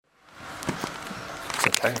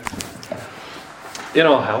Okay. In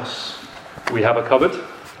our house, we have a cupboard,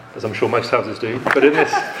 as I'm sure most houses do. But in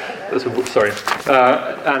this,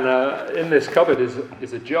 in this cupboard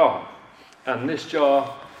is a jar, and this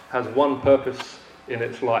jar has one purpose in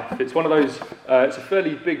its life. It's one of those. It's a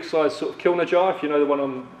fairly big size sort of Kilner jar, if you know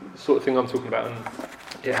the sort of thing I'm talking about, and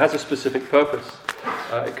it has a specific purpose.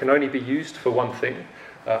 It can only be used for one thing.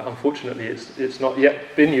 Unfortunately, it's not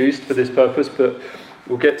yet been used for this purpose, but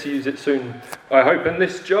we'll get to use it soon, I hope. And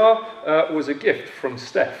this jar was a gift from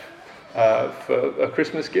Steph for a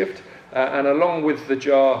Christmas gift, and along with the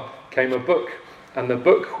jar came a book, and the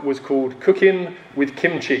book was called Cooking with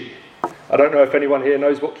Kimchi. I don't know if anyone here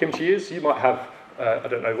knows what kimchi is. You might have, I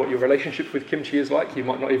don't know what your relationship with kimchi is like. You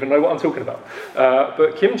might not even know what I'm talking about.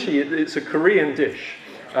 But kimchi, it's a Korean dish.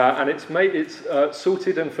 And it's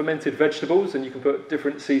salted and fermented vegetables, and you can put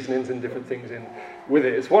different seasonings and different things in with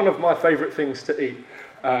it. It's one of my favourite things to eat.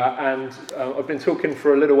 And I've been talking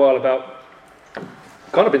for a little while about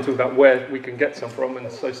where we can get some from, and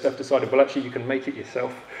so Steph decided, well, actually, you can make it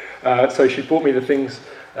yourself. So she bought me the things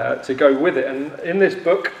to go with it. And in this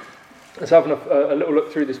book, I was having a little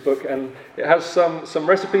look through this book, and it has some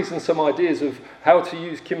recipes and some ideas of how to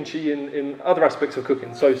use kimchi in other aspects of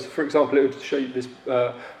cooking. So, for example, it would show you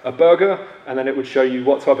a burger, and then it would show you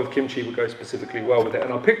what type of kimchi would go specifically well with it.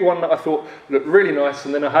 And I picked one that I thought looked really nice,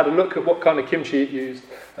 and then I had a look at what kind of kimchi it used,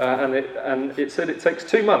 and it said it takes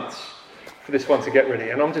 2 months for this one to get ready.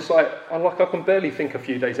 And I'm just like, I can barely think a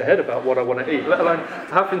few days ahead about what I want to eat, let alone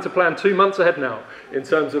having to plan 2 months ahead now in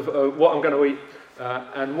terms of what I'm going to eat.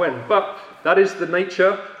 And when. But that is the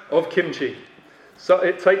nature of kimchi. So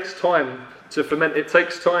it takes time to ferment, it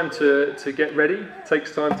takes time to get ready, it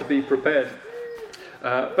takes time to be prepared.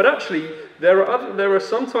 But actually, there are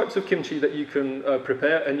some types of kimchi that you can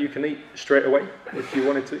prepare and you can eat straight away if you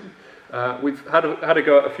wanted to. We've had a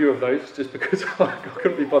go at a few of those just because I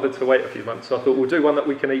couldn't be bothered to wait a few months. So I thought we'll do one that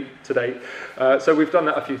we can eat today. So we've done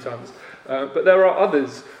that a few times. But there are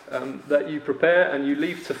others that you prepare and you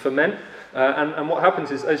leave to ferment. And what happens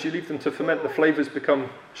is, as you leave them to ferment, the flavours become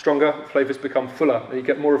stronger, flavours become fuller, and you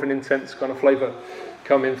get more of an intense kind of flavour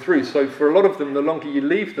coming through. So for a lot of them, the longer you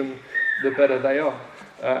leave them, the better they are.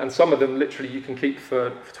 And some of them, literally, you can keep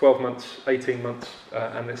for 12 months, 18 months,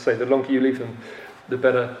 and they say the longer you leave them, the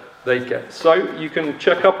better they get. So you can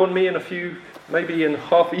check up on me maybe in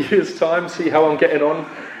half a year's time, see how I'm getting on.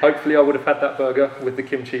 Hopefully I would have had that burger with the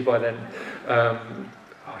kimchi by then.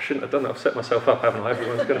 I shouldn't have done that. I've set myself up, haven't I?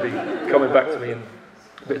 Everyone's going to be coming back to me in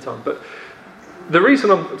a bit of time. But the reason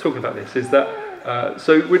I'm talking about this is that,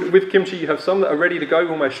 so with kimchi, you have some that are ready to go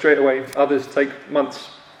almost straight away. Others take months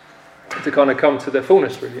to kind of come to their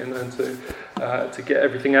fullness, really, and to get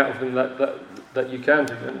everything out of them that you can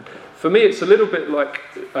do. And for me, it's a little bit like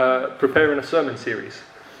preparing a sermon series.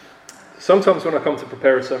 Sometimes when I come to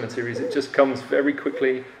prepare a sermon series, it just comes very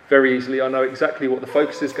quickly, very easily. I know exactly what the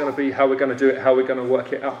focus is going to be, how we're going to do it, how we're going to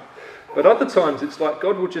work it out. But other times, it's like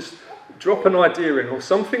God will just drop an idea in, or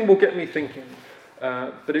something will get me thinking.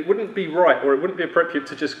 But it wouldn't be right, or it wouldn't be appropriate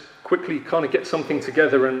to just quickly kind of get something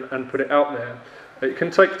together and put it out there. It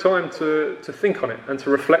can take time to think on it and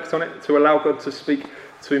to reflect on it, to allow God to speak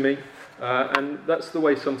to me. And that's the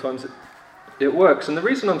way sometimes it works. And the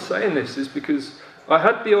reason I'm saying this is because I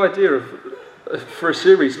had the idea for a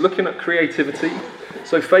series looking at creativity,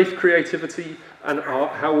 so faith, creativity, and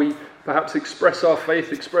art, how we perhaps express our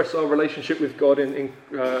faith, express our relationship with God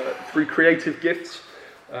through creative gifts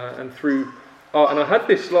and through art. And I had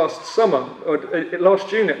this last summer, or last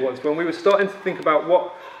June it was, when we were starting to think about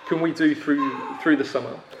what can we do through the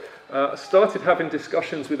summer. I started having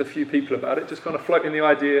discussions with a few people about it, just kind of floating the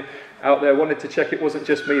idea out there, wanted to check it wasn't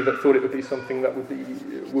just me that thought it would be something that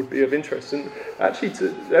would be of interest. And actually,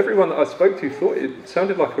 to everyone that I spoke to thought it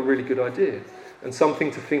sounded like a really good idea and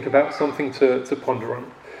something to think about, something to ponder on.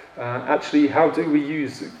 Actually, how do we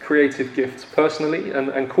use creative gifts personally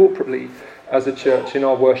and corporately as a church in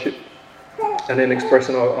our worship and in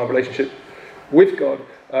expressing our relationship with God?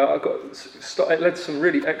 It led to some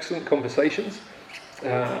really excellent conversations.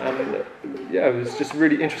 It was just a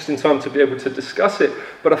really interesting time to be able to discuss it.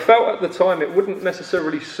 But I felt at the time it wouldn't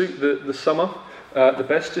necessarily suit the summer the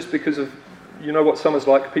best, just because of, you know what summer's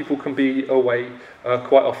like. People can be away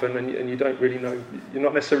quite often, and you don't really know. You're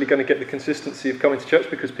not necessarily going to get the consistency of coming to church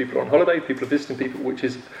because people are on holiday, people are visiting people, which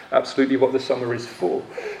is absolutely what the summer is for.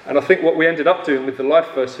 And I think what we ended up doing with the Life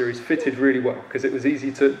Verse series fitted really well, because it was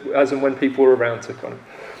easy to, as and when people were around, to kind of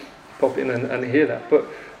pop in and hear that. But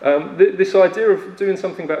this idea of doing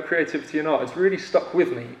something about creativity and art has really stuck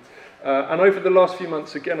with me. And over the last few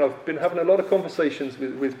months, again, I've been having a lot of conversations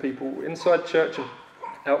with people inside church and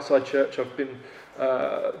outside church. I've been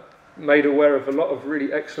made aware of a lot of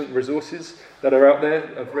really excellent resources that are out there.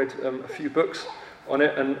 I've read a few books on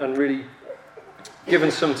it and really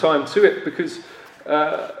given some time to it because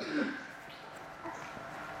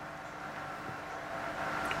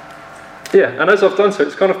and as I've done so,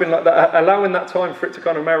 it's kind of been like that, allowing that time for it to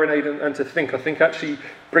kind of marinate and to think. I think actually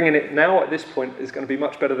bringing it now at this point is going to be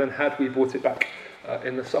much better than had we brought it back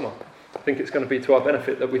in the summer. I think it's going to be to our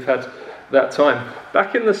benefit that we've had that time.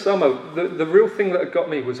 Back in the summer, the real thing that got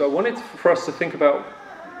me was I wanted for us to think about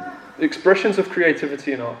expressions of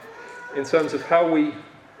creativity in art in terms of how we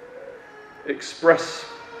express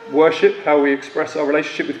worship, how we express our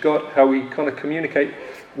relationship with God, how we kind of communicate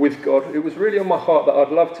with God. It was really on my heart that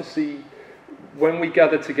I'd love to see when we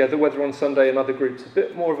gather together, whether on Sunday and other groups, a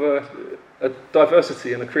bit more of a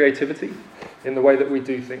diversity and a creativity in the way that we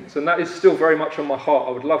do things. And that is still very much on my heart.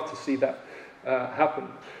 I would love to see that happen.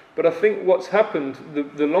 But I think what's happened,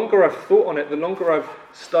 the longer I've thought on it, the longer I've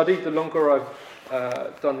studied, the longer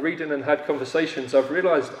I've done reading and had conversations, I've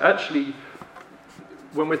realised actually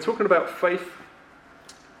when we're talking about faith,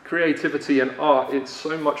 creativity and art, it's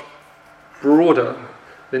so much broader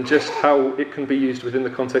than just how it can be used within the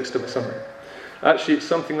context of a sermon. Actually, it's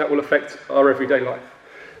something that will affect our everyday life.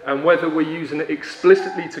 And whether we're using it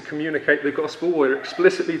explicitly to communicate the gospel or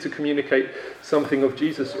explicitly to communicate something of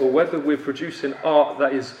Jesus, or whether we're producing art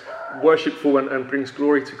that is worshipful and brings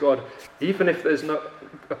glory to God, even if there's no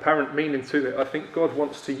apparent meaning to it, I think God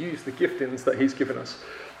wants to use the giftings that he's given us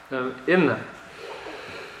in that.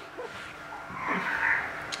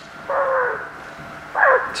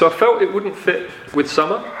 So I felt it wouldn't fit with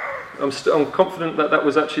summer. I'm confident that that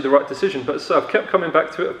was actually the right decision, but so I've kept coming back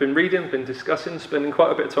to it. I've been reading, been discussing, spending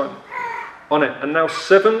quite a bit of time on it. And now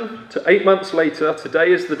 7 to 8 months later,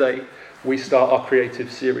 today is the day we start our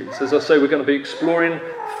creative series. As I say, we're going to be exploring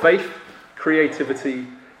faith, creativity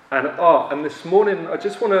and art. And this morning, I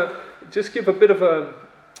just want to just give a bit of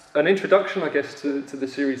an introduction, I guess, to the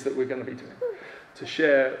series that we're going to be doing. To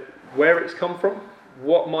share where it's come from,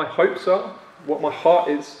 what my hopes are, what my heart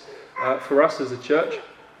is for us as a church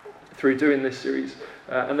through doing this series.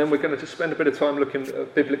 And then we're going to just spend a bit of time looking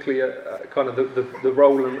biblically at kind of the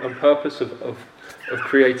role and purpose of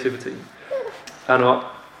creativity and art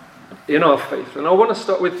in our faith. And I want to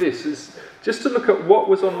start with this, is just to look at what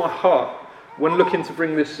was on my heart when looking to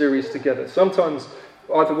bring this series together. Sometimes,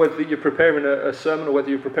 either whether you're preparing a sermon or whether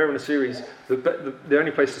you're preparing a series, the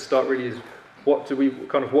only place to start really is what's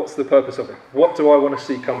the purpose of it? What do I want to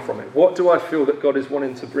see come from it? What do I feel that God is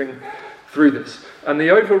wanting to bring through this? And the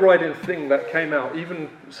overriding thing that came out, even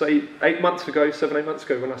say 8 months ago, 7-8 months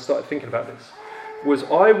ago, when I started thinking about this, was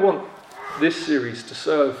I want this series to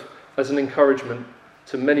serve as an encouragement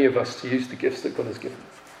to many of us to use the gifts that God has given.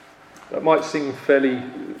 That might seem fairly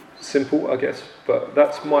simple, I guess, but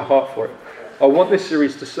that's my heart for it. I want this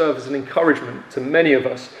series to serve as an encouragement to many of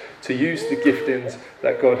us to use the giftings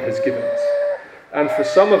that God has given us. And for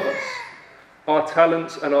some of us, our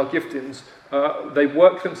talents and our giftings, they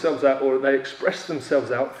work themselves out, or they express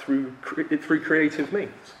themselves out through creative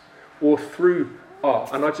means or through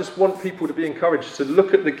art. And I just want people to be encouraged to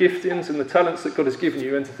look at the giftings and the talents that God has given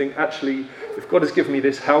you and to think, actually, if God has given me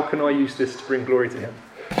this, how can I use this to bring glory to him?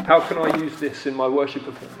 How can I use this in my worship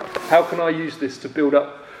of him? How can I use this to build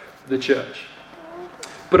up the church?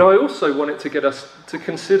 But I also want it to get us to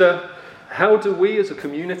consider, how do we as a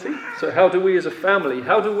community, so how do we as a family,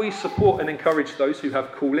 how do we support and encourage those who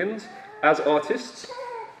have call-ins as artists?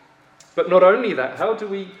 But not only that, how do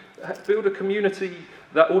we build a community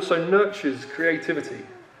that also nurtures creativity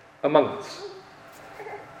among us?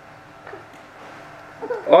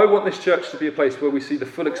 I want this church to be a place where we see the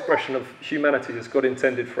full expression of humanity as God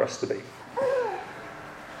intended for us to be.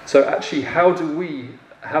 So actually, how do we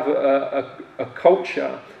have a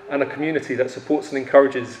culture and a community that supports and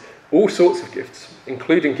encourages all sorts of gifts,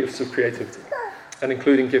 including gifts of creativity and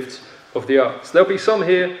including gifts of the arts? There'll be some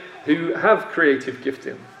here who have creative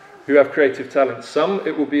gifting, who have creative talents. Some,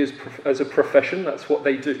 it will be as a profession, that's what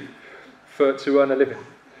they do to earn a living.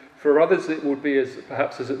 For others, it would be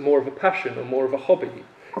perhaps as more of a passion or more of a hobby.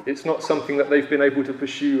 It's not something that they've been able to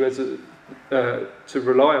pursue to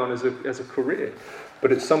rely on as a career,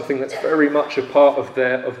 but it's something that's very much a part of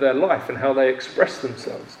their life and how they express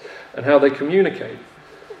themselves and how they communicate.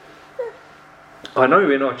 I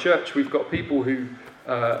know in our church we've got people who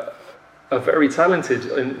are very talented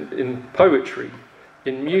in poetry,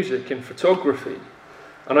 in music, in photography.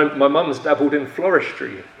 I know my mum's dabbled in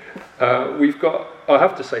floristry. We've got, I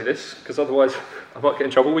have to say this, because otherwise I might get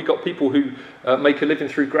in trouble, we've got people who make a living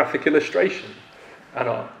through graphic illustration and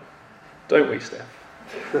art. Don't we, Steph?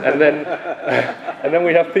 And then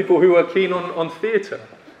we have people who are keen on theatre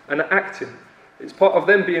and acting It's part of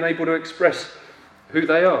them being able to express who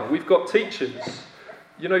they are. We've got teachers,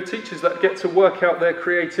 teachers that get to work out their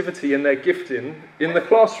creativity and their gifting in the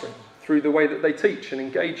classroom through the way that they teach and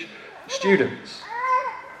engage students.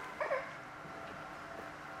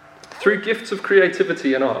 Through gifts of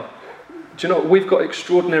creativity and art, do you know what? We've got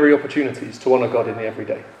extraordinary opportunities to honour God in the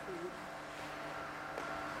everyday.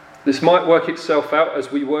 This might work itself out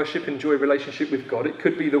as we worship, enjoy relationship with God. It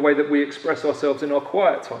could be the way that we express ourselves in our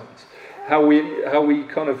quiet times, how we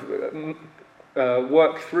kind of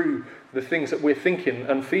work through the things that we're thinking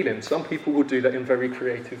and feeling. Some people will do that in very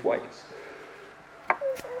creative ways.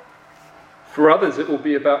 For others, it will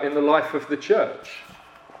be about in the life of the church.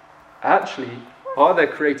 Actually, are there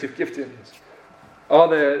creative giftings?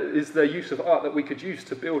 Is there use of art that we could use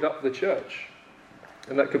to build up the church?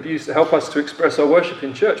 And that could be used to help us to express our worship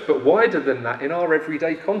in church, but wider than that, in our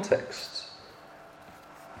everyday contexts.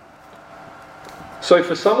 So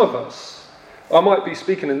for some of us, I might be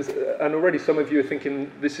speaking, and already some of you are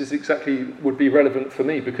thinking, this is exactly would be relevant for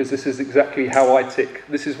me, because this is exactly how I tick.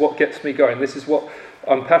 This is what gets me going. This is what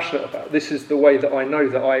I'm passionate about. This is the way that I know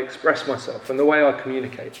that I express myself, and the way I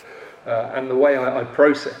communicate, and the way I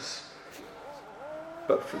process.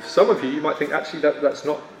 But for some of you, you might think, actually, that's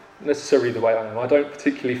not necessarily the way I am. I don't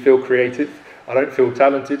particularly feel creative. I don't feel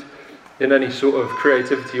talented in any sort of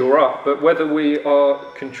creativity or art. But whether we are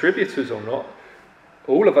contributors or not,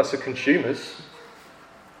 all of us are consumers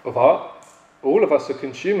of art. All of us are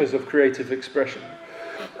consumers of creative expression.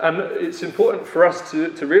 And it's important for us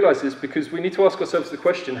to realise this, because we need to ask ourselves the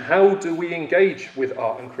question, how do we engage with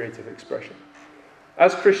art and creative expression?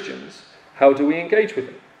 As Christians, how do we engage with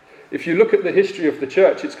it? If you look at the history of the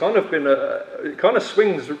church, it kind of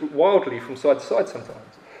swings wildly from side to side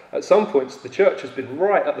sometimes. At some points, the church has been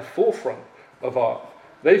right at the forefront of art.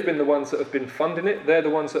 They've been the ones that have been funding it. They're the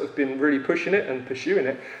ones that have been really pushing it and pursuing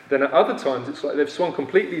it. Then at other times, it's like they've swung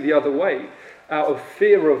completely the other way out of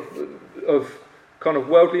fear of kind of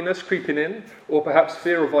worldliness creeping in, or perhaps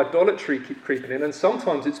fear of idolatry creeping in. And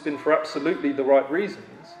sometimes it's been for absolutely the right reasons.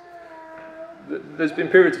 There's been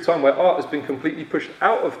periods of time where art has been completely pushed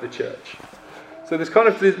out of the church. So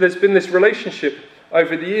there's been this relationship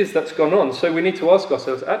over the years that's gone on. So we need to ask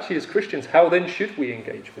ourselves, actually as Christians, how then should we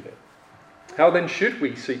engage with it? How then should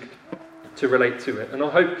we seek to relate to it? And I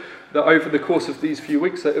hope that over the course of these few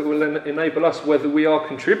weeks that it will enable us, whether we are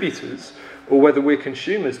contributors or whether we're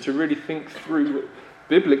consumers, to really think through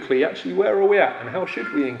biblically, actually, where are we at and how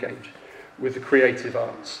should we engage with the creative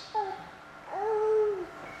arts?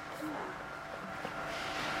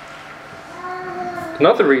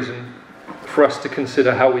 Another reason for us to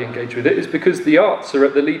consider how we engage with it is because the arts are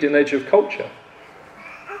at the leading edge of culture.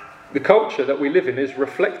 The culture that we live in is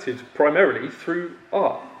reflected primarily through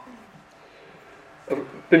art. I've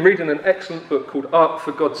been reading an excellent book called Art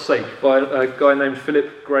for God's Sake by a guy named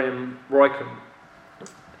Philip Graham Rickham.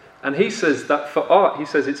 And he says that for art, he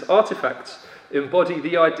says its artifacts embody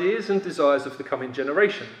the ideas and desires of the coming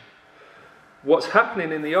generation. What's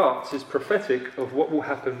happening in the arts is prophetic of what will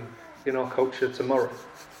happen in our culture tomorrow.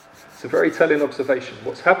 It's a very telling observation.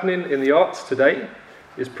 What's happening in the arts today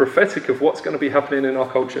is prophetic of what's going to be happening in our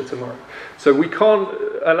culture tomorrow. So we can't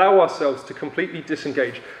allow ourselves to completely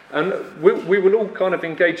disengage. And we will all kind of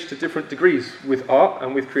engage to different degrees with art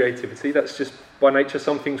and with creativity. That's just by nature.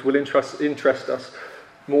 Some things will interest us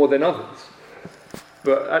more than others.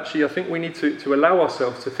 But actually, I think we need to allow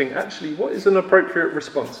ourselves to think, actually, what is an appropriate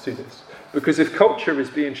response to this? Because if culture is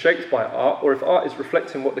being shaped by art, or if art is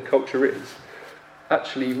reflecting what the culture is,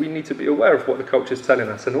 actually, we need to be aware of what the culture is telling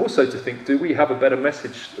us, and also to think, do we have a better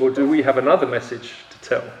message, or do we have another message to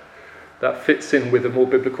tell that fits in with a more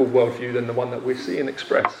biblical worldview than the one that we're seeing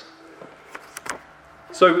expressed?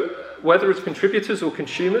 So, whether as contributors or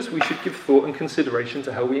consumers, we should give thought and consideration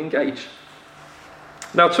to how we engage.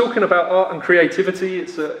 Now, talking about art and creativity,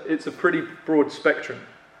 it's a pretty broad spectrum,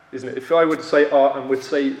 isn't it? If I were to say art and would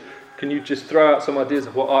say, can you just throw out some ideas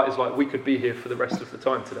of what art is like, we could be here for the rest of the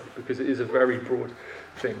time today, because it is a very broad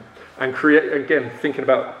thing. And again, thinking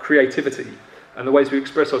about creativity and the ways we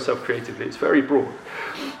express ourselves creatively, it's very broad.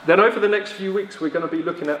 Then over the next few weeks, we're going to be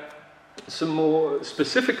looking at some more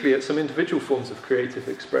specifically at some individual forms of creative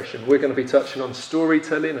expression. We're going to be touching on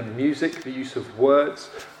storytelling and music, the use of words,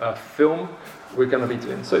 film we're going to be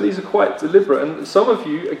doing. So these are quite deliberate, and some of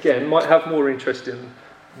you, again, might have more interest in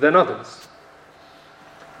than others.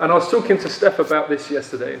 And I was talking to Steph about this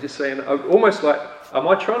yesterday and just saying, almost like, am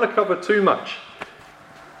I trying to cover too much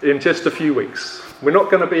in just a few weeks? We're not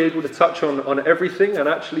going to be able to touch on everything, and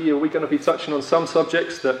actually are we going to be touching on some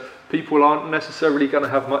subjects that people aren't necessarily going to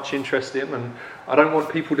have much interest in, and I don't want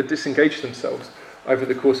people to disengage themselves over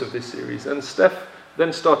the course of this series. And Steph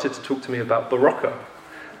then started to talk to me about Berocca.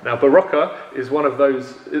 Now, Berocca is one of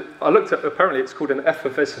those, I looked at, apparently it's called an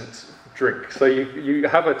effervescent drink. So you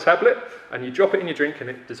have a tablet and you drop it in your drink and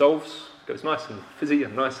it dissolves, goes nice and fizzy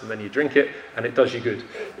and nice, and then you drink it and it does you good,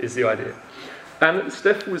 is the idea. And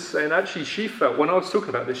Steph was saying, actually, she felt, when I was talking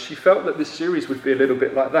about this, she felt that this series would be a little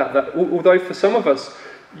bit like that although for some of us,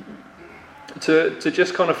 to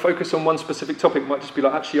just kind of focus on one specific topic might just be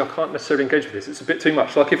like, actually, I can't necessarily engage with this. It's a bit too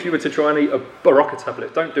much. Like if you were to try and eat a Berocca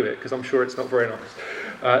tablet, don't do it, because I'm sure it's not very nice.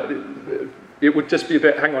 It would just be a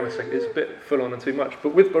bit, hang on a second, it's a bit full on and too much.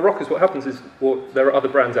 But with Beroccas, what happens is, well, there are other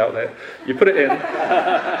brands out there. You put it in,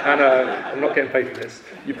 and I'm not getting paid for this.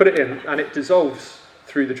 You put it in, and it dissolves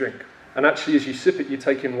through the drink. And actually, as you sip it, you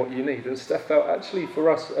take in what you need. And Steph felt, actually,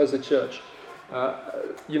 for us as a church,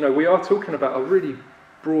 we are talking about a really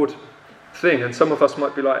broad thing, and some of us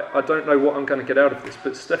might be like, I don't know what I'm going to get out of this.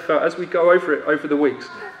 But Steph felt, as we go over it over the weeks,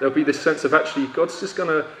 there'll be this sense of actually God's just going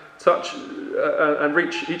to touch and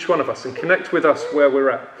reach each one of us and connect with us where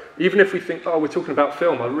we're at. Even if we think, we're talking about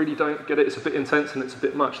film, I really don't get it, it's a bit intense and it's a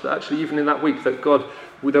bit much, that actually even in that week that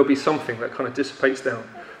there'll be something that kind of dissipates down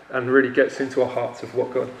and really gets into our hearts of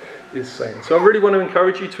what God is saying. So I really want to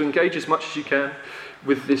encourage you to engage as much as you can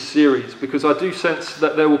with this series, because I do sense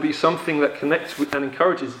that there will be something that connects with and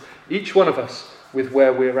encourages each one of us with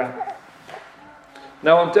where we're at.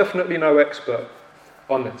 Now, I'm definitely no expert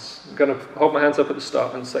on this. I'm going to hold my hands up at the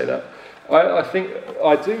start and say that. I think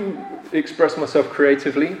I do express myself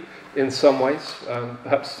creatively in some ways,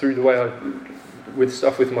 perhaps through the way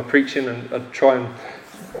with my preaching, and I try and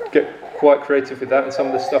get quite creative with that, and some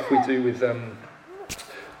of the stuff we do with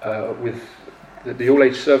the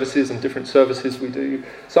all-age services and different services we do.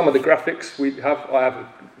 Some of the graphics I have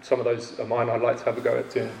some of those are mine. I'd like to have a go at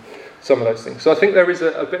doing some of those things. So I think there is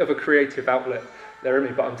a bit of a creative outlet there in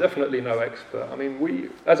me, but I'm definitely no expert. I mean, we,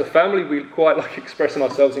 as a family, we quite like expressing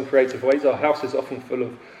ourselves in creative ways. Our house is often full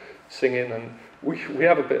of singing, and we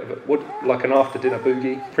have a bit of like an after-dinner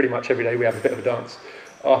boogie. Pretty much every day we have a bit of a dance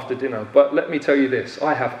after dinner. But let me tell you this,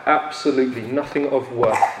 I have absolutely nothing of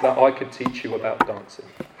worth that I could teach you about dancing.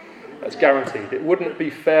 That's guaranteed. It wouldn't be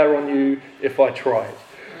fair on you if I tried.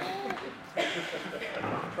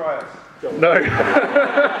 Try us. No.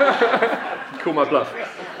 Call my bluff.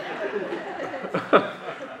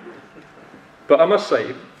 But I must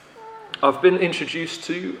say, I've been introduced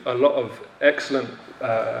to a lot of excellent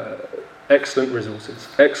resources,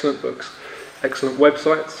 excellent books, excellent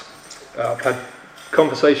websites. I've had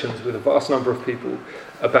conversations with a vast number of people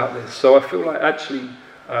about this. So I feel like actually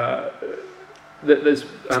that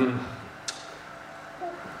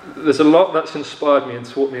there's a lot that's inspired me and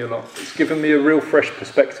taught me a lot. It's given me a real fresh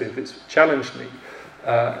perspective. It's challenged me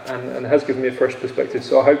and has given me a fresh perspective.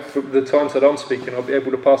 So I hope for the times that I'm speaking, I'll be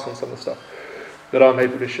able to pass on some of the stuff that I'm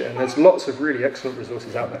able to share. And there's lots of really excellent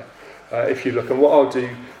resources out there. If you look, and what I'll do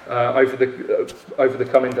over the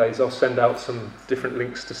coming days, I'll send out some different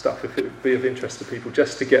links to stuff if it would be of interest to people,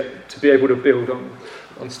 just to be able to build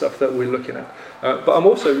on stuff that we're looking at. But I'm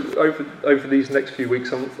also over these next few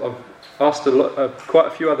weeks, I've asked quite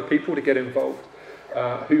a few other people to get involved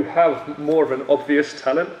who have more of an obvious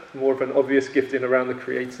talent, more of an obvious gifting around the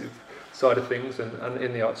creative side of things and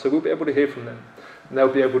in the arts. So we'll be able to hear from them, and they'll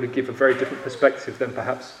be able to give a very different perspective than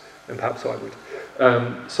perhaps I would.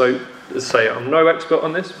 So, as I say, I'm no expert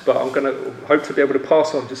on this, but I'm going to hope to be able to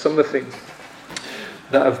pass on just some of the things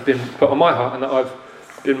that have been put on my heart and that I've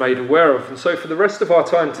been made aware of. And so for the rest of our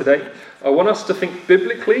time today, I want us to think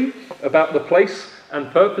biblically about the place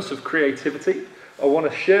and purpose of creativity. I want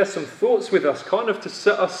to share some thoughts with us, kind of to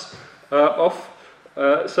set us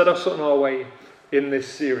on our way in this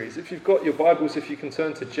series. If you've got your Bibles, if you can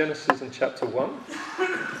turn to Genesis and chapter 1.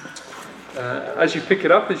 As you pick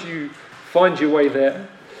it up, as you find your way there,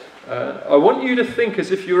 I want you to think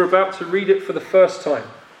as if you're about to read it for the first time.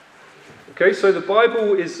 Okay, so the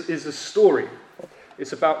Bible is a story.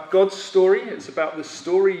 It's about God's story. It's about the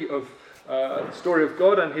story of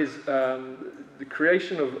God and His the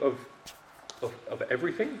creation of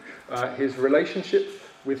everything. His relationship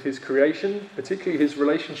with His creation, particularly His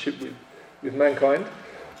relationship with mankind.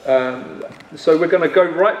 So we're going to go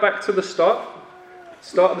right back to the start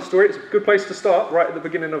of the story. It's a good place to start, right at the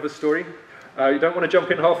beginning of a story. You don't want to jump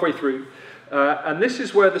in halfway through. And this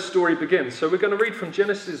is where the story begins. So we're going to read from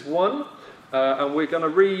Genesis 1, and we're going to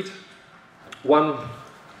read one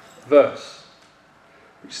verse,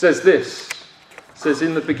 which says this. It says,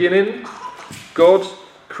 "In the beginning, God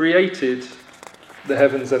created the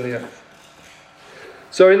heavens and the earth."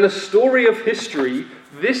 So in the story of history,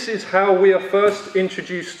 this is how we are first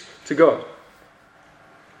introduced to God.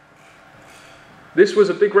 This was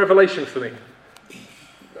a big revelation for me.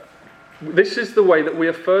 This is the way that we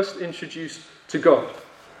are first introduced to God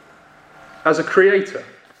as a creator.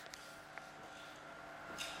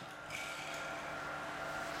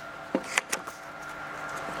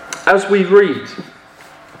 As we read,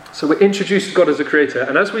 so we're introduced to God as a creator,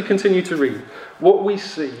 and as we continue to read, what we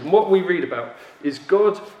see and what we read about is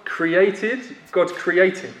God creating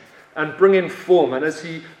and bringing form. And as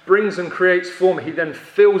he brings and creates form, he then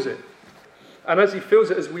fills it. And as he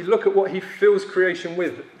fills it, as we look at what he fills creation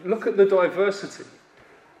with, look at the diversity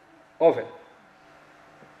of it.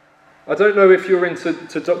 I don't know if you're into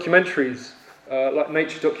documentaries, like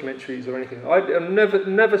nature documentaries or anything. It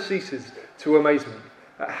never ceases to amaze me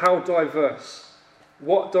at how diverse,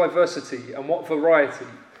 what diversity and what variety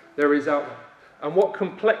there is out there, and what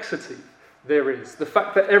complexity there is. The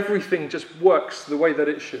fact that everything just works the way that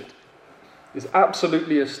it should is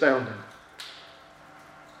absolutely astounding.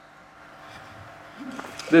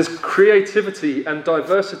 There's creativity and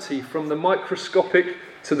diversity from the microscopic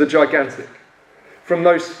to the gigantic. From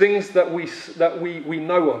those things that we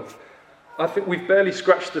know of. I think we've barely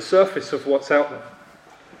scratched the surface of what's out there.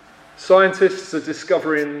 Scientists are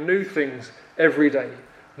discovering new things every day.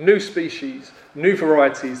 New species, new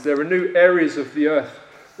varieties. There are new areas of the earth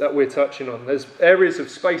that we're touching on. There's areas of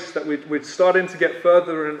space that we're starting to get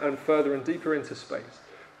further and further and deeper into space.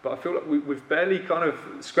 But I feel like we've barely kind of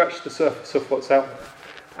scratched the surface of what's out there.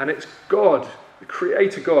 And it's God, the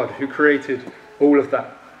Creator God, who created all of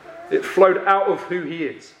that. It flowed out of who he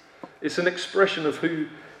is. It's an expression of who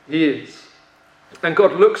he is. And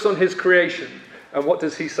God looks on his creation, and what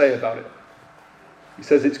does he say about it? He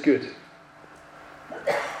says it's good.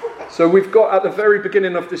 So we've got, at the very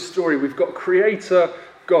beginning of this story, we've got Creator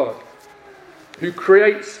God, who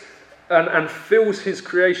creates and fills his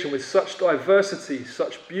creation with such diversity,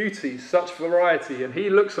 such beauty, such variety. And he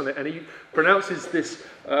looks on it and he pronounces this,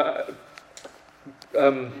 I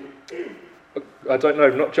don't know,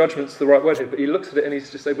 not judgment's the right word here, but he looks at it and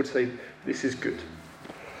he's just able to say, this is good.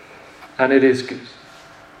 And it is good.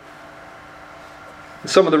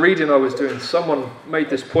 Some of the reading I was doing, someone made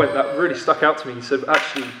this point that really stuck out to me. He said,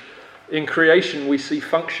 actually, in creation we see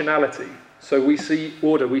functionality. So we see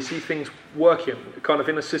order, we see things working, kind of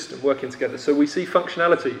in a system, working together. So we see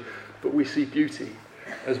functionality, but we see beauty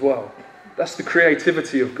as well. That's the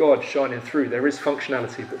creativity of God shining through. There is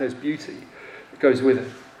functionality, but there's beauty that goes with it.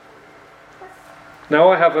 Now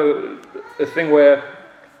I have a thing where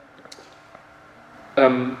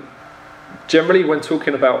generally when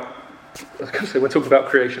talking about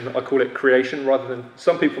creation, I call it creation rather than,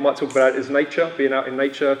 some people might talk about it as nature, being out in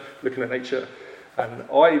nature, looking at nature. And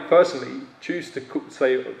I personally choose to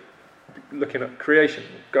say looking at creation,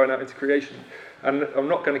 going out into creation. And I'm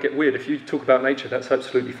not going to get weird. If you talk about nature, that's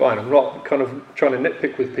absolutely fine. I'm not kind of trying to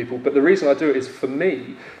nitpick with people. But the reason I do it is, for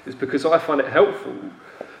me, is because I find it helpful,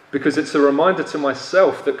 because it's a reminder to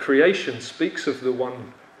myself that creation speaks of the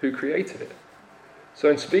one who created it. So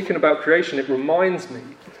in speaking about creation, it reminds me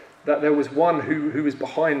that there was one who is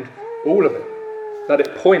behind all of it, that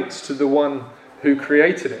it points to the one who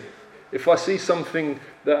created it. If I see something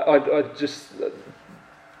that I just,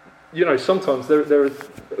 sometimes there are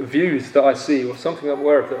views that I see or something I'm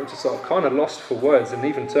aware of that I'm just kind of lost for words, and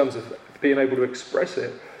even in terms of being able to express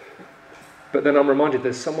it. But then I'm reminded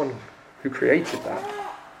there's someone who created that.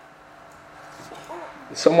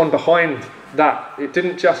 There's someone behind that. It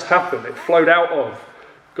didn't just happen. It flowed out of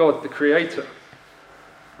God, the Creator.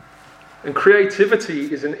 And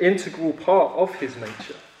creativity is an integral part of his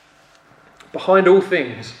nature. Behind all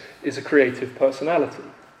things is a creative personality.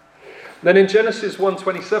 Then in Genesis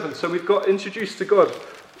 1:27, so we've got introduced to God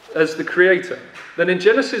as the Creator. Then in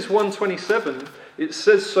Genesis 1:27, it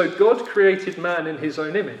says, so God created man in his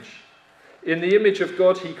own image. In the image of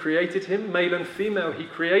God he created him, male and female he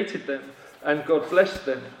created them, and God blessed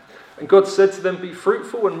them. And God said to them, be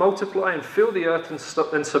fruitful and multiply and fill the earth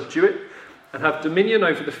and subdue it, and have dominion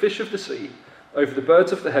over the fish of the sea, over the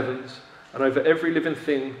birds of the heavens, and over every living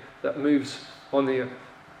thing that moves on the earth.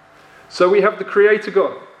 So we have the Creator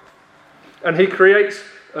God, and he creates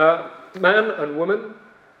man and woman.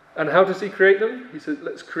 And how does he create them? He says,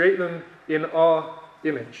 let's create them in our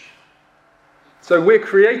image. So we're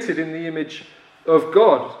created in the image of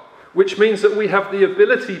God, which means that we have the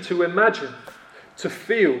ability to imagine, to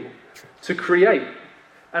feel, to create.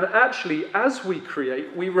 And actually, as we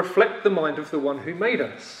create, we reflect the mind of the one who made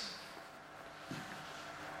us.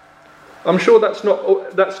 I'm sure that's not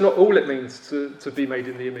all it means to be made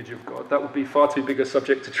in the image of God. That would be far too big a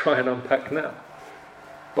subject to try and unpack now.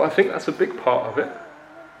 But I think that's a big part of it.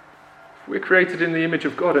 If we're created in the image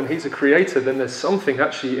of God and he's a creator, then there's something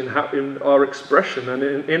actually in our expression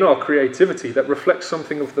and in our creativity that reflects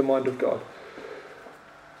something of the mind of God.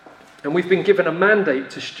 And we've been given a mandate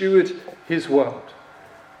to steward his world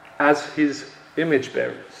as his image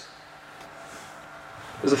bearers.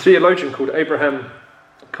 There's a theologian called Abraham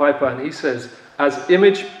Kuyper, and he says, as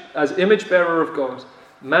image bearer of God,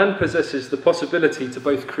 man possesses the possibility to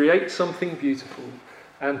both create something beautiful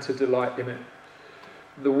and to delight in it.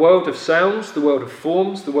 The world of sounds, the world of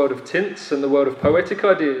forms, the world of tints, and the world of poetic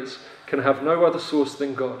ideas can have no other source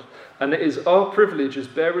than God. And it is our privilege as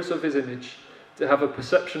bearers of his image to have a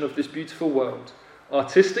perception of this beautiful world,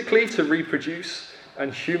 artistically to reproduce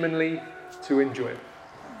and humanly to enjoy.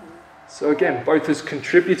 So again, both as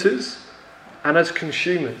contributors and as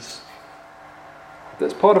consumers.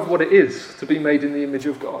 That's part of what it is to be made in the image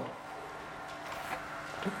of God.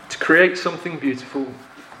 To create something beautiful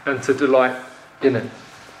and to delight in it.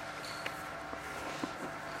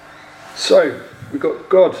 So, we've got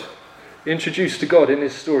God, introduced to God in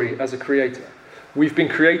his story as a creator. We've been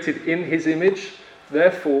created in his image,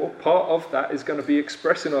 therefore part of that is going to be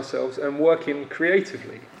expressing ourselves and working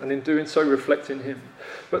creatively, and in doing so reflecting him.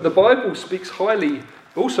 But the Bible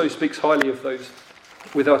also speaks highly of those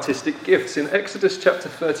with artistic gifts. In Exodus chapter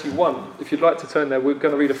 31, if you'd like to turn there, we're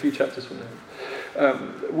going to read a few chapters from there.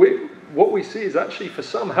 What we see is actually for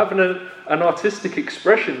some, having an artistic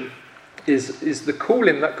expression is the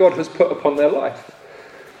calling that God has put upon their life.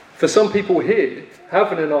 For some people here,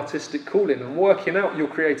 having an artistic calling and working out your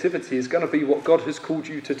creativity is going to be what God has called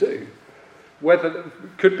you to do. Whether it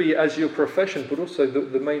could be as your profession, but also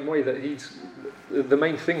the main way that the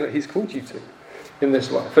main thing that he's called you to in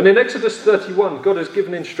this life. And in Exodus 31, God has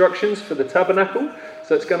given instructions for the tabernacle.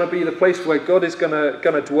 So it's going to be the place where God is going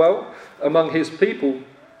to dwell among his people.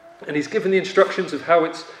 And he's given the instructions of how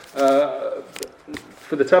it's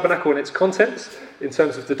for the tabernacle and its contents, in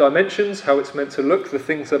terms of the dimensions, how it's meant to look, the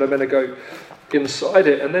things that are meant to go inside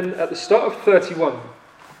it. And then at the start of 31,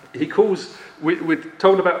 he calls, we're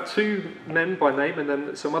told about two men by name and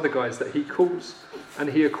then some other guys that he calls and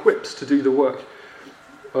he equips to do the work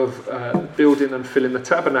of building and filling the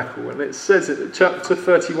tabernacle. And it says in chapter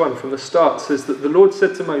 31 from the start, says that the Lord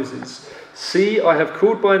said to Moses, "See, I have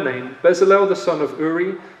called by name Bezalel the son of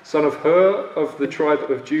Uri, son of Hur of the tribe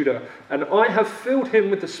of Judah, and I have filled him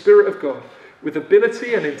with the Spirit of God, with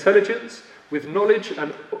ability and intelligence, with knowledge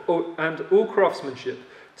and all craftsmanship,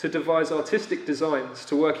 to devise artistic designs,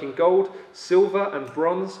 to work in gold, silver and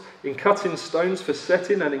bronze, in cutting stones for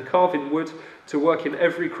setting and in carving wood, to work in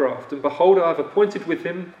every craft. And behold, I have appointed with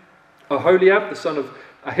him Aholiab, the son of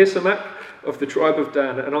Ahisamach of the tribe of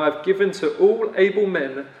Dan, and I have given to all able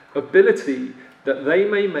men ability that they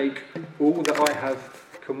may make all that I have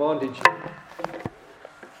commanded you."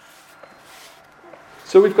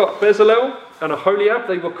 So we've got Bezalel and Aholiab.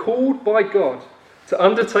 They were called by God to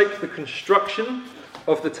undertake the construction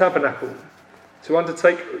of the tabernacle, to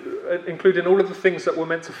undertake, including all of the things that were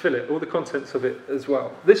meant to fill it, all the contents of it as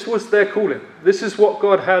well. This was their calling. This is what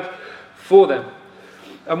God had for them.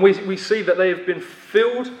 And we see that they have been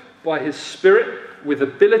filled by his Spirit with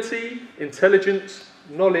ability, intelligence,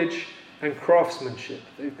 knowledge, and craftsmanship.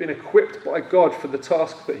 They've been equipped by God for the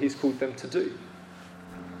task that he's called them to do.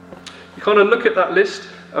 You kind of look at that list,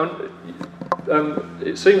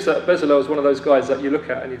 it seems that Bezalel is one of those guys that you look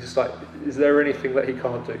at and you're just like, is there anything that he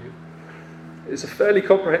can't do? It's a fairly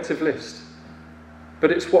comprehensive list,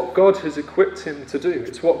 but it's what God has equipped him to do.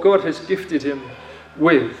 It's what God has gifted him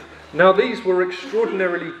with. Now, these were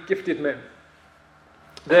extraordinarily gifted men.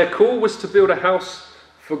 Their call was to build a house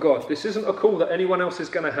for God. This isn't a call that anyone else is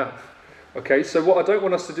going to have. Okay, so what I don't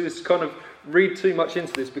want us to do is kind of read too much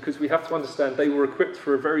into this, because we have to understand they were equipped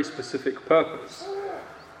for a very specific purpose.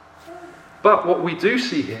 But what we do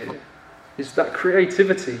see here is that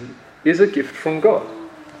creativity is a gift from God.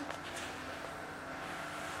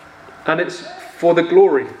 And it's for the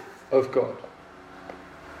glory of God.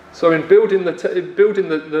 So in building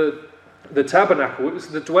the tabernacle, it was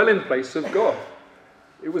the dwelling place of God.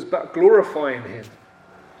 It was about glorifying him.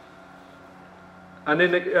 And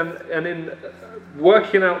in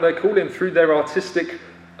working out their calling through their artistic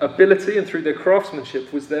ability and through their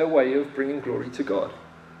craftsmanship was their way of bringing glory to God.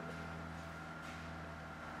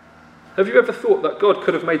 Have you ever thought that God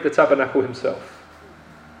could have made the tabernacle himself?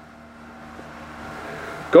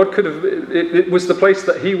 God could have, it was the place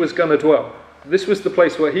that he was going to dwell. This was the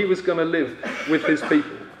place where he was going to live with his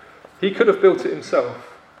people. He could have built it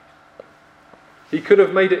himself. He could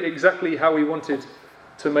have made it exactly how he wanted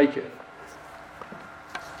to make it.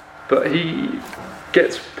 But he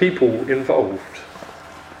gets people involved.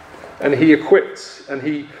 And he equips and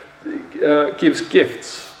he gives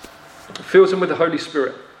gifts, fills them with the Holy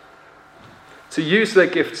Spirit, to use their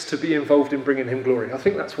gifts to be involved in bringing him glory. I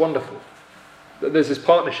think that's wonderful, that there's this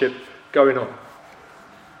partnership going on.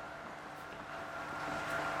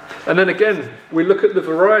 And then again, we look at the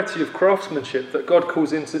variety of craftsmanship that God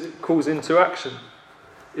calls into action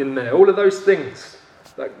in there. All of those things,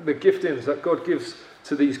 like the giftings that God gives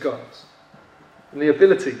to these guys, and the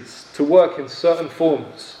abilities to work in certain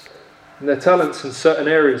forms, and their talents in certain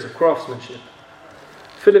areas of craftsmanship.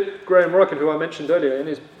 Philip Graham Ryken, who I mentioned earlier, in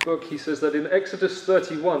his book, he says that in Exodus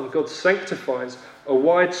 31, God sanctifies a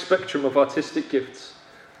wide spectrum of artistic gifts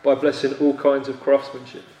by blessing all kinds of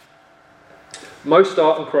craftsmanship. Most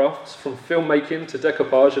art and crafts, from filmmaking to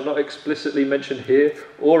decoupage, are not explicitly mentioned here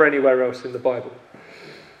or anywhere else in the Bible.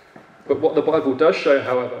 But what the Bible does show,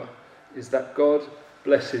 however, is that God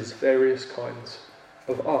blesses various kinds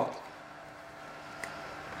of art.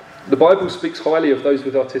 The Bible speaks highly of those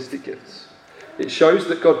with artistic gifts. It shows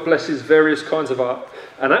that God blesses various kinds of art,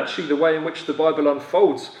 and actually the way in which the Bible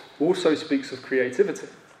unfolds also speaks of creativity.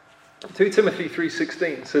 2 Timothy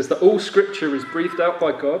 3:16 says that all scripture is breathed out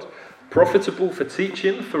by God, profitable for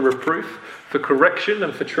teaching, for reproof, for correction,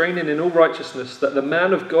 and for training in all righteousness, that the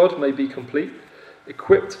man of God may be complete,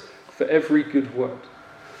 equipped for every good work.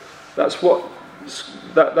 That's a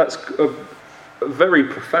very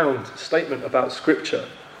profound statement about scripture.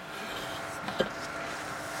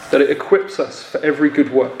 That it equips us for every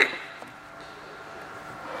good work.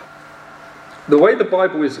 The way the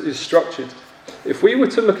Bible is structured, if we were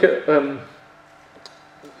to look at kind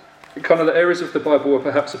of the areas of the Bible are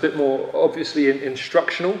perhaps a bit more obviously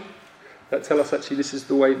instructional, that tell us actually this is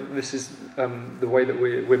the way that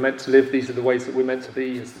we're meant to live, these are the ways that we're meant to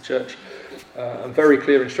be as the church, and very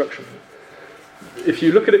clear instruction. If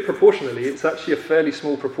you look at it proportionally, it's actually a fairly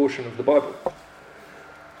small proportion of the Bible.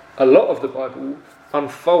 A lot of the Bible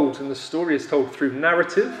unfolds and the story is told through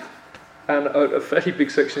narrative, and a fairly big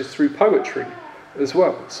section is through poetry as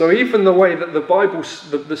well. So even the way that the Bible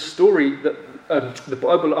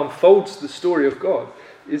unfolds the story of God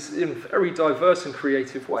is in very diverse and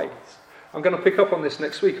creative ways. I'm going to pick up on this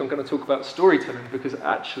next week. I'm going to talk about storytelling, because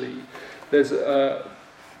actually there's a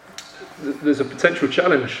potential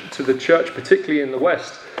challenge to the church, particularly in the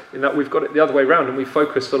West, in that we've got it the other way around, and we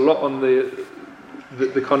focus a lot on the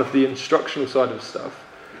kind of the instructional side of stuff,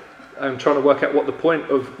 and trying to work out what's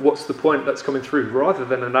the point that's coming through, rather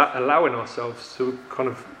than allowing ourselves to kind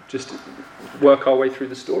of just work our way through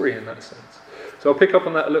the story in that sense. So I'll pick up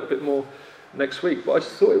on that a little bit more next week, but I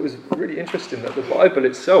just thought it was really interesting that the Bible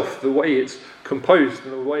itself, the way it's composed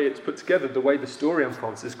and the way it's put together, the way the story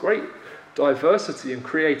unfolds, there's great diversity and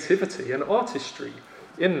creativity and artistry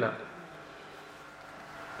in that.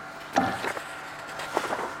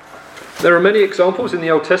 There are many examples in the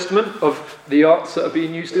Old Testament of the arts that are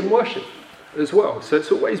being used in worship as well. So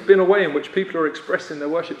it's always been a way in which people are expressing their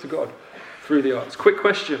worship to God through the arts. Quick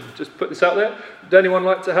question, just put this out there. Would anyone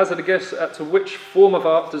like to hazard a guess as to which form of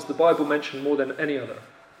art does the Bible mention more than any other?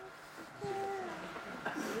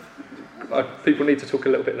 People need to talk a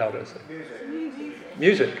little bit louder. So.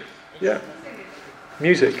 Music. Yeah.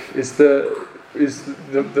 Music is the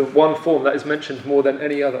one form that is mentioned more than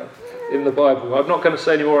any other in the Bible. I'm not going to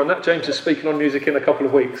say any more on that. James is speaking on music in a couple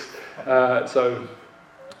of weeks, so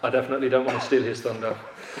I definitely don't want to steal his thunder.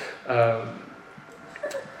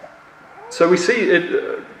 So we see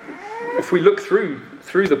it, if we look through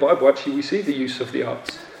the Bible, actually we see the use of the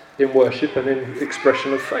arts in worship and in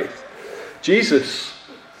expression of faith. Jesus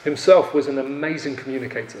himself was an amazing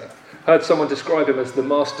communicator. I heard someone describe him as the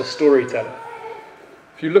master storyteller.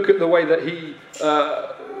 If you look at the way that he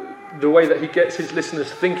gets his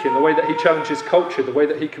listeners thinking, the way that he challenges culture, the way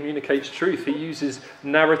that he communicates truth, he uses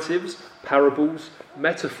narratives, parables,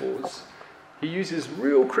 metaphors. He uses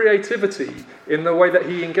real creativity in the way that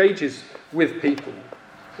he engages with people.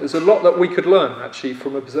 There's a lot that we could learn, actually,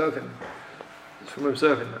 from observing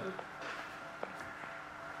that.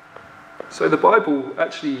 So the Bible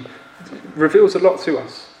actually reveals a lot to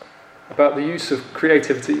us about the use of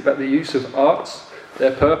creativity, about the use of arts,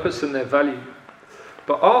 their purpose and their value.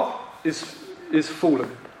 But art is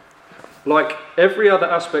fallen. Like every other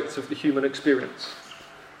aspect of the human experience,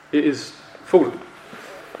 it is fallen.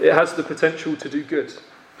 It has the potential to do good.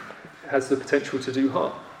 It has the potential to do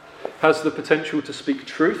harm. It has the potential to speak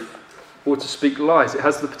truth or to speak lies. It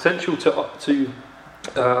has the potential to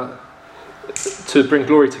bring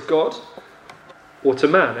glory to God or to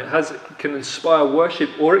man. It can inspire worship,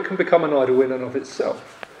 or it can become an idol in and of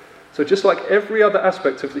itself. So just like every other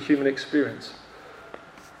aspect of the human experience,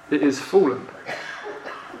 it is fallen.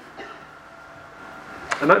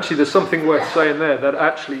 And actually there's something worth saying there, that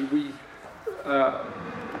actually we...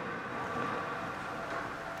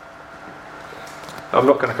 I'm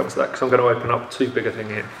not going to come to that because I'm going to open up too big a thing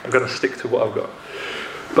here. I'm going to stick to what I've got.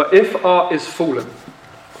 But if art is fallen,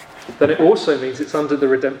 then it also means it's under the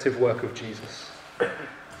redemptive work of Jesus.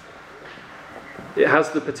 It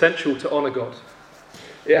has the potential to honour God.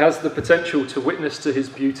 It has the potential to witness to his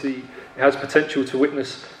beauty. It has potential to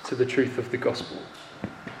witness to the truth of the gospel.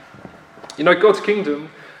 You know, God's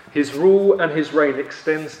kingdom, his rule and his reign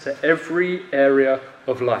extends to every area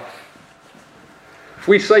of life. If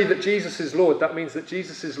we say that Jesus is Lord, that means that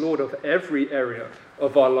Jesus is Lord of every area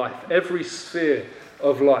of our life, every sphere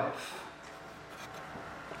of life.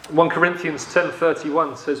 1 Corinthians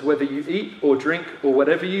 10:31 says, whether you eat or drink or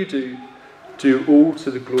whatever you do all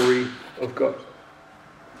to the glory of God.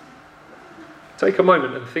 Take a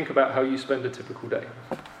moment and think about how you spend a typical day.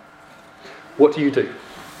 What do you do?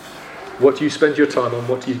 What do you spend your time on?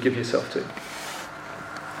 What do you give yourself to?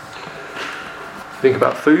 Think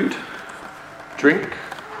about food, drink,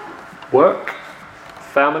 work,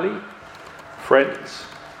 family, friends,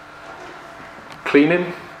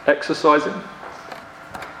 cleaning, exercising.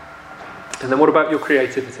 And then what about your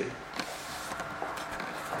creativity?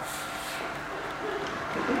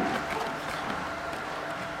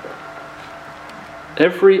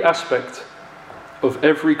 Every aspect of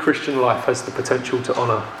every Christian life has the potential to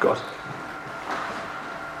honour God.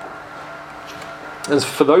 And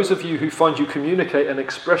for those of you who find you communicate and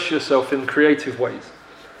express yourself in creative ways,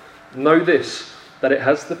 know this, that it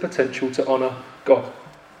has the potential to honour God.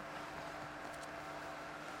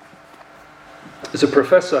 There's a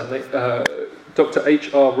professor, Dr.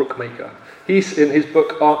 H.R. Rookmaker. He's in his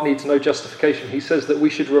book, Art Needs No Justification. He says that we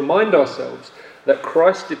should remind ourselves that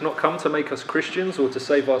Christ did not come to make us Christians or to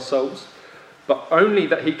save our souls, but only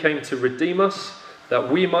that he came to redeem us,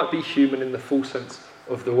 that we might be human in the full sense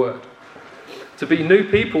of the word. To be new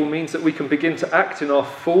people means that we can begin to act in our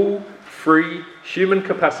full, free, human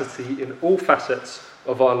capacity in all facets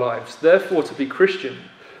of our lives. Therefore, to be Christian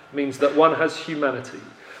means that one has humanity,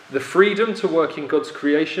 the freedom to work in God's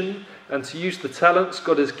creation and to use the talents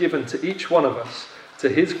God has given to each one of us to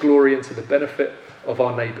his glory and to the benefit of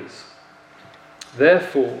our neighbours.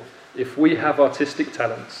 Therefore, if we have artistic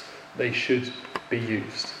talents, they should be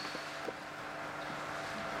used.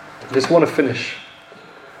 I just want to finish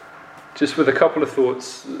just with a couple of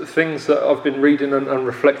thoughts, things that I've been reading and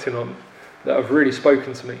reflecting on that have really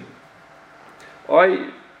spoken to me.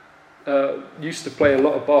 I used to play a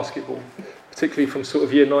lot of basketball, particularly from sort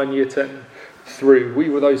of year 9, year 10 through. We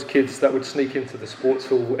were those kids that would sneak into the sports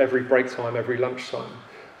hall every break time, every lunchtime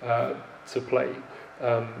to play.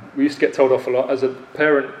 We used to get told off a lot. As a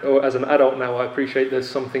parent or as an adult now, I appreciate there's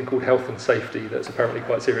something called health and safety that's apparently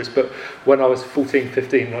quite serious. But when I was 14,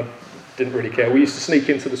 15, I didn't really care. We used to sneak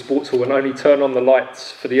into the sports hall and only turn on the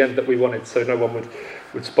lights for the end that we wanted so no one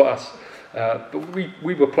would spot us. But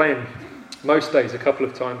we were playing most days, a couple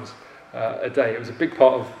of times a day. It was a big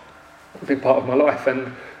part of my life.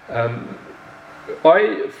 And I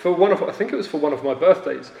think it was for one of my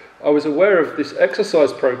birthdays, I was aware of this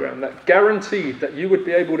exercise program that guaranteed that you would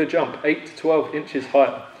be able to jump 8 to 12 inches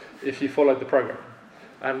higher if you followed the program.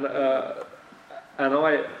 And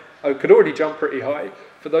I could already jump pretty high.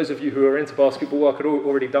 For those of you who are into basketball, I could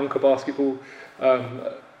already dunk a basketball.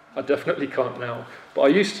 I definitely can't now, but I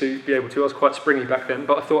used to be able to. I was quite springy back then,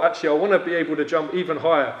 but I thought actually I want to be able to jump even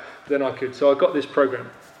higher than I could. So I got this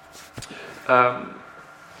program.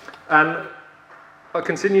 And I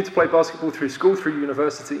continued to play basketball through school, through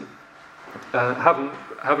university.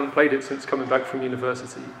 Haven't played it since coming back from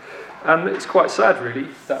university. And it's quite sad, really,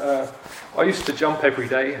 that I used to jump every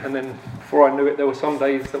day, and then before I knew it, there were some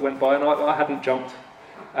days that went by and I hadn't jumped.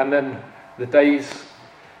 And then the days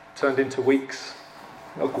turned into weeks.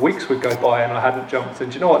 Weeks would go by and I hadn't jumped. And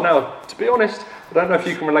do you know what? Now, to be honest, I don't know if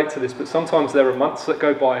you can relate to this, but sometimes there are months that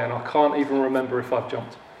go by and I can't even remember if I've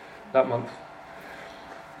jumped that month.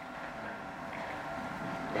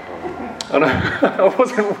 I know, I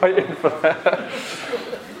wasn't waiting for that.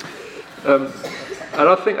 And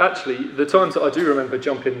I think actually the times that I do remember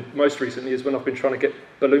jumping most recently is when I've been trying to get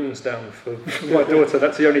balloons down for my daughter.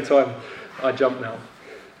 That's the only time I jump now.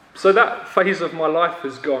 So that phase of my life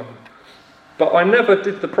has gone. But I never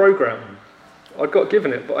did the program. I got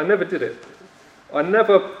given it, but I never did it. I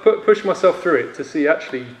never pushed myself through it to see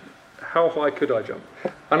actually how high could I jump.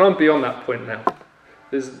 And I'm beyond that point now.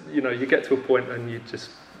 You get to a point and you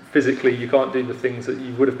just physically you can't do the things that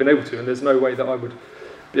you would have been able to, and there's no way that I would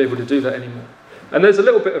be able to do that anymore. And there's a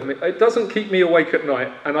little bit of me, it doesn't keep me awake at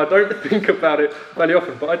night, and I don't think about it very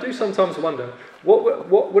often, but I do sometimes wonder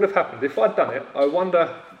what would have happened if I'd done it. I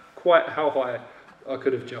wonder quite how high I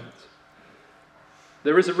could have jumped.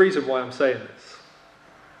 There is a reason why I'm saying this.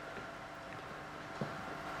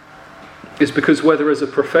 It's because whether as a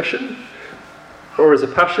profession or as a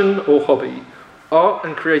passion or hobby, art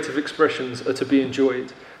and creative expressions are to be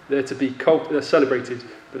enjoyed. They're to be they're celebrated,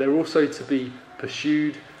 but they're also to be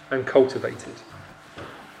pursued and cultivated.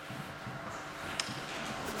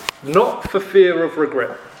 Not for fear of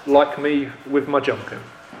regret, like me with my jumping.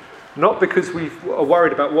 Not because we are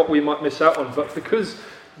worried about what we might miss out on, but because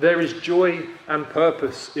there is joy and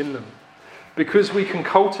purpose in them. Because we can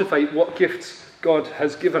cultivate what gifts God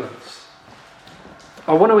has given us.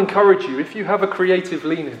 I want to encourage you, if you have a creative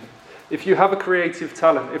leaning, if you have a creative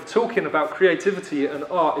talent, if talking about creativity and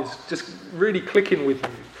art is just really clicking with you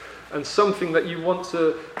and something that you want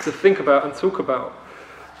to think about and talk about,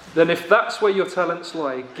 then if that's where your talents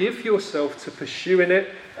lie, give yourself to pursuing it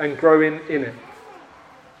and growing in it.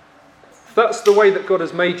 If that's the way that God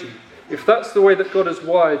has made you, if that's the way that God has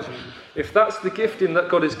wired you, if that's the gifting that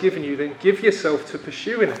God has given you, then give yourself to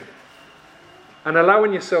pursuing it and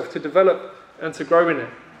allowing yourself to develop and to grow in it.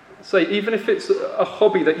 Say, even if it's a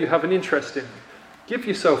hobby that you have an interest in, give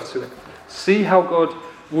yourself to it. See how God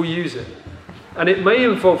will use it. And it may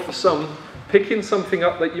involve, for some, picking something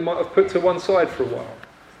up that you might have put to one side for a while.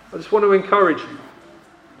 I just want to encourage you.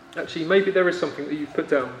 Actually, maybe there is something that you've put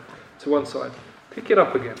down to one side. Pick it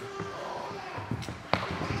up again.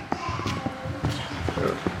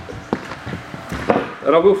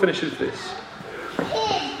 And I will finish with this.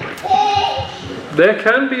 There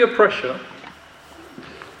can be a pressure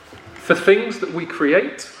for things that we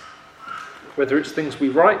create, whether it's things we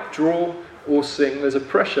write, draw, or sing. There's a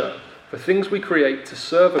pressure for things we create to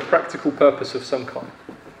serve a practical purpose of some kind.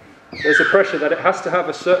 There's a pressure that it has to have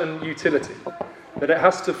a certain utility, that it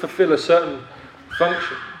has to fulfill a certain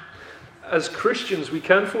function. As Christians, we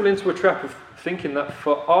can fall into a trap of thinking that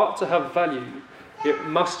for art to have value, it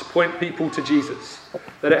must point people to Jesus,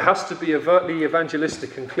 that it has to be overtly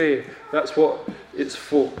evangelistic and clear. That's what it's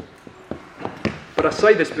for. But I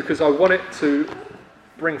say this because I want it to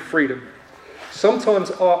bring freedom.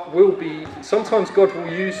 Sometimes God will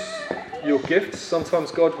use your gifts,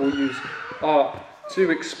 sometimes God will use art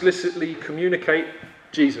to explicitly communicate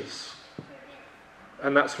Jesus.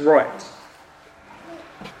 And that's right.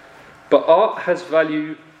 But art has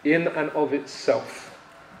value in and of itself.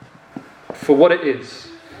 For what it is.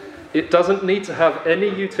 It doesn't need to have any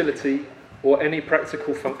utility or any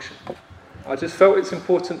practical function. I just felt it's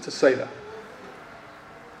important to say that.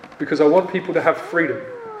 Because I want people to have freedom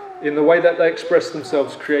in the way that they express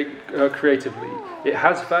themselves creatively. It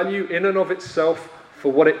has value in and of itself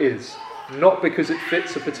for what it is, not because it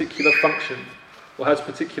fits a particular function or has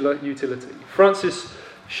particular utility. Francis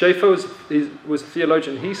Schaeffer was a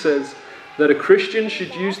theologian. He says that a Christian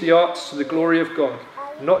should use the arts to the glory of God,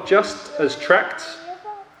 not just as tracts,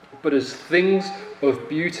 but as things of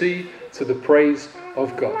beauty to the praise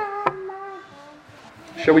of God.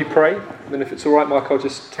 Shall we pray? And then if it's all right, Mark, I'll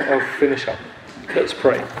finish up. Let's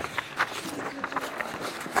pray.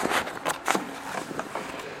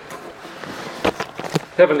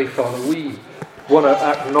 Heavenly Father, we want to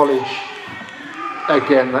acknowledge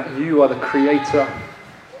again that you are the Creator,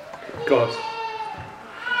 God.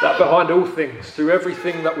 That behind all things, through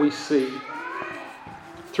everything that we see,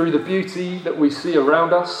 through the beauty that we see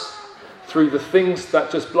around us, through the things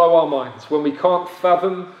that just blow our minds, when we can't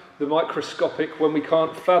fathom the microscopic, when we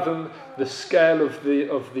can't fathom the scale of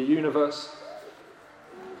the universe,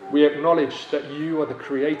 we acknowledge that you are the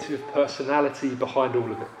creative personality behind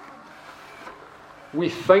all of it. We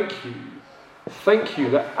thank you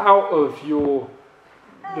that out of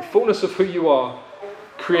the fullness of who you are,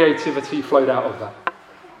 creativity flowed out of that.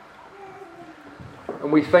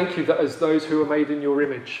 And we thank you that as those who are made in your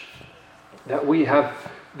image, that we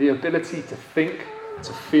have the ability to think,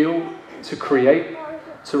 to feel, to create,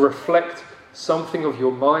 to reflect something of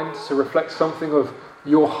your mind, to reflect something of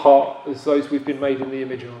your heart as those we've been made in the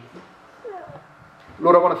image of.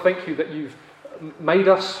 Lord, I want to thank you that you've made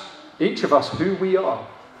us, each of us, who we are.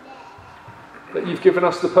 That you've given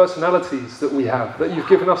us the personalities that we have, that you've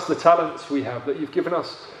given us the talents we have, that you've given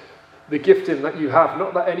us the gifting that you have.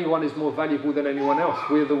 Not that anyone is more valuable than anyone else.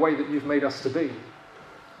 We're the way that you've made us to be.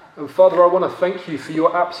 And Father, I want to thank you for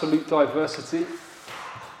your absolute diversity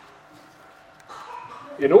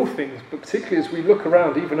in all things, but particularly as we look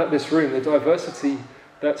around, even at this room, the diversity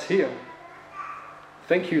that's here.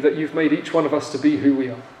 Thank you that you've made each one of us to be who we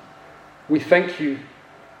are. We thank you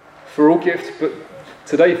for all gifts, but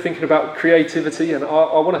today thinking about creativity and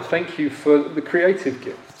art, I want to thank you for the creative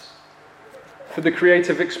gifts, for the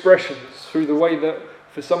creative expressions, through the way that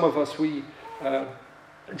for some of us we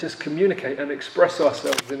just communicate and express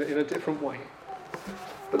ourselves in a different way.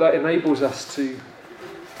 But that enables us to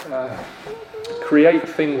create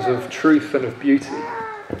things of truth and of beauty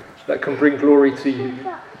that can bring glory to you.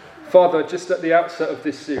 Father, just at the outset of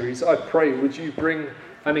this series, I pray, would you bring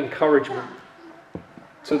an encouragement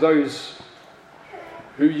to those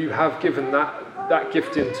who you have given that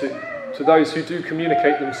gift into, to those who do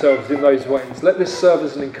communicate themselves in those ways. Let this serve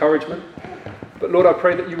as an encouragement. But Lord, I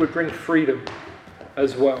pray that you would bring freedom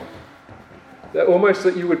as well. That almost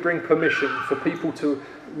that you would bring permission for people to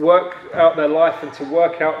work out their life and to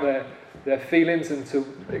work out their feelings and to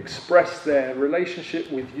express their relationship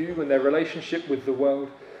with you and their relationship with the world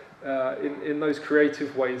in those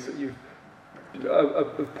creative ways that you've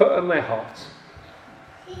put on their hearts.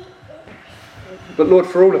 But Lord,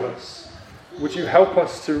 for all of us, would you help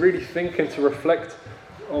us to really think and to reflect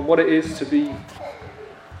on what it is to be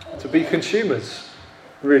consumers,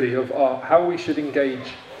 really, of art, how we should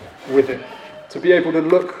engage with it, to be able to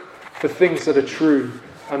look for things that are true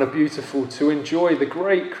and are beautiful, to enjoy the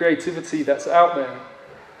great creativity that's out there.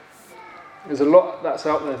 There's a lot that's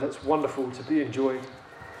out there that's wonderful to be enjoyed.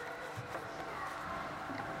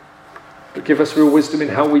 But give us real wisdom in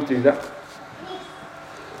how we do that.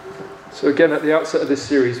 So again, at the outset of this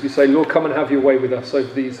series, we say, Lord, come and have your way with us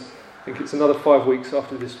over these, I think it's another 5 weeks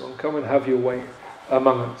after this one. Come and have your way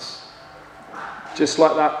among us. Just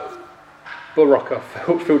like that Baraka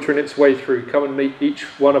filtering its way through. Come and meet each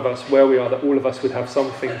one of us where we are, that all of us would have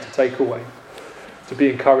something to take away, to be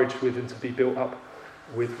encouraged with and to be built up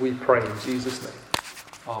with, we pray in Jesus' name.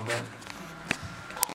 Amen.